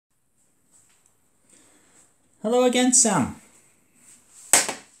Hello again, Sam.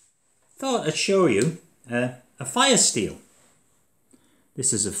 Thought I'd show you a Firesteel.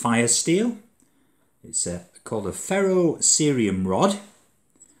 This is a Firesteel. It's called a ferrocerium rod,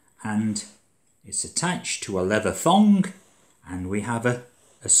 and it's attached to a leather thong, and we have a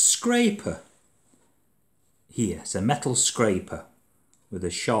scraper here. It's a metal scraper with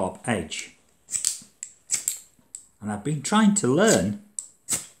a sharp edge. And I've been trying to learn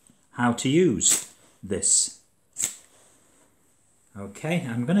how to use this. Okay,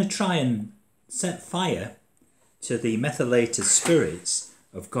 I'm going to try and set fire to the methylated spirits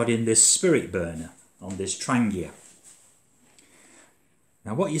I've got in this spirit burner on this trangia.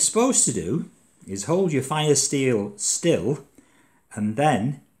 Now what you're supposed to do is hold your Firesteel still and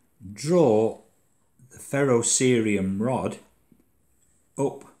then draw the ferrocerium rod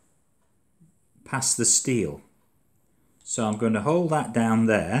up past the steel. So I'm going to hold that down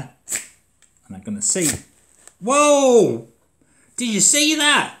there and I'm going to see. Whoa! Did you see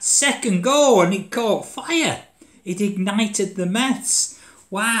that? Second go and it caught fire. It ignited the meths.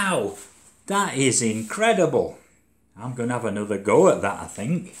 Wow, that is incredible. I'm going to have another go at that, I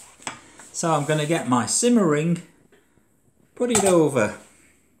think. So I'm going to get my simmer ring, put it over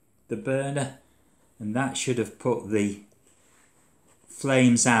the burner, and that should have put the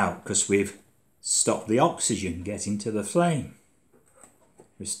flames out because we've stopped the oxygen getting to the flame.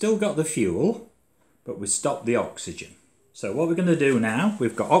 We've still got the fuel, but we've stopped the oxygen. So what we're going to do now,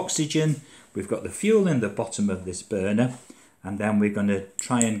 we've got oxygen, we've got the fuel in the bottom of this burner, and then we're going to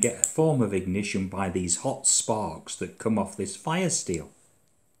try and get a form of ignition by these hot sparks that come off this Firesteel.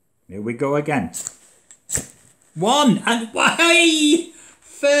 Here we go again. One, and why?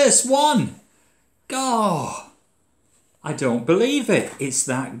 First one. God, I don't believe it. It's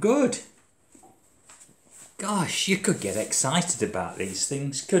that good. Gosh, you could get excited about these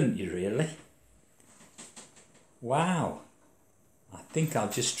things, couldn't you, really? Wow. I think I'll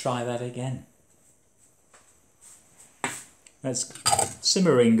just try that again. Let's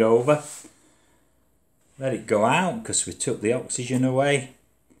simmer ring over. Let it go out because we took the oxygen away.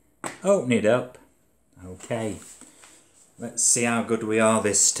 Open it up. Okay. Let's see how good we are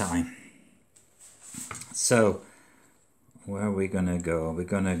this time. So, where are we going to go? We're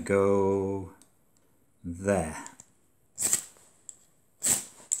going to go there.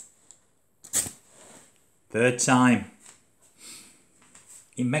 Third time.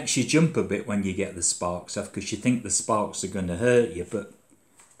 It makes you jump a bit when you get the sparks off because you think the sparks are going to hurt you, but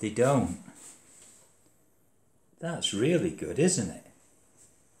they don't. That's really good, isn't it?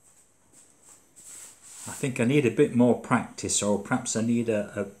 I think I need a bit more practice, or perhaps I need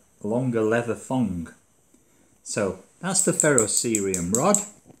a longer leather thong. So that's the ferrocerium rod,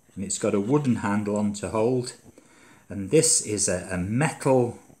 and it's got a wooden handle on to hold, and this is a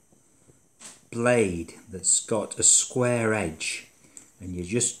metal blade that's got a square edge, and you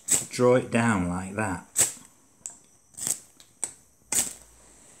just draw it down like that.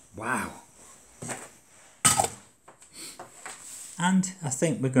 Wow. And I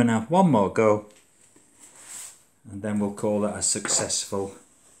think we're going to have one more go, and then we'll call it a successful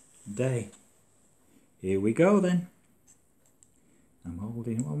day. Here we go then. I'm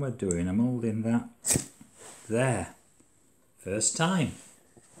holding, what am I doing? I'm holding that there. First time.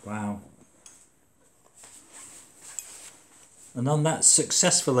 Wow. And on that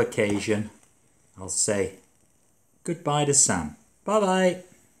successful occasion, I'll say goodbye to Sam. Bye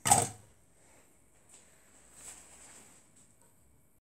bye.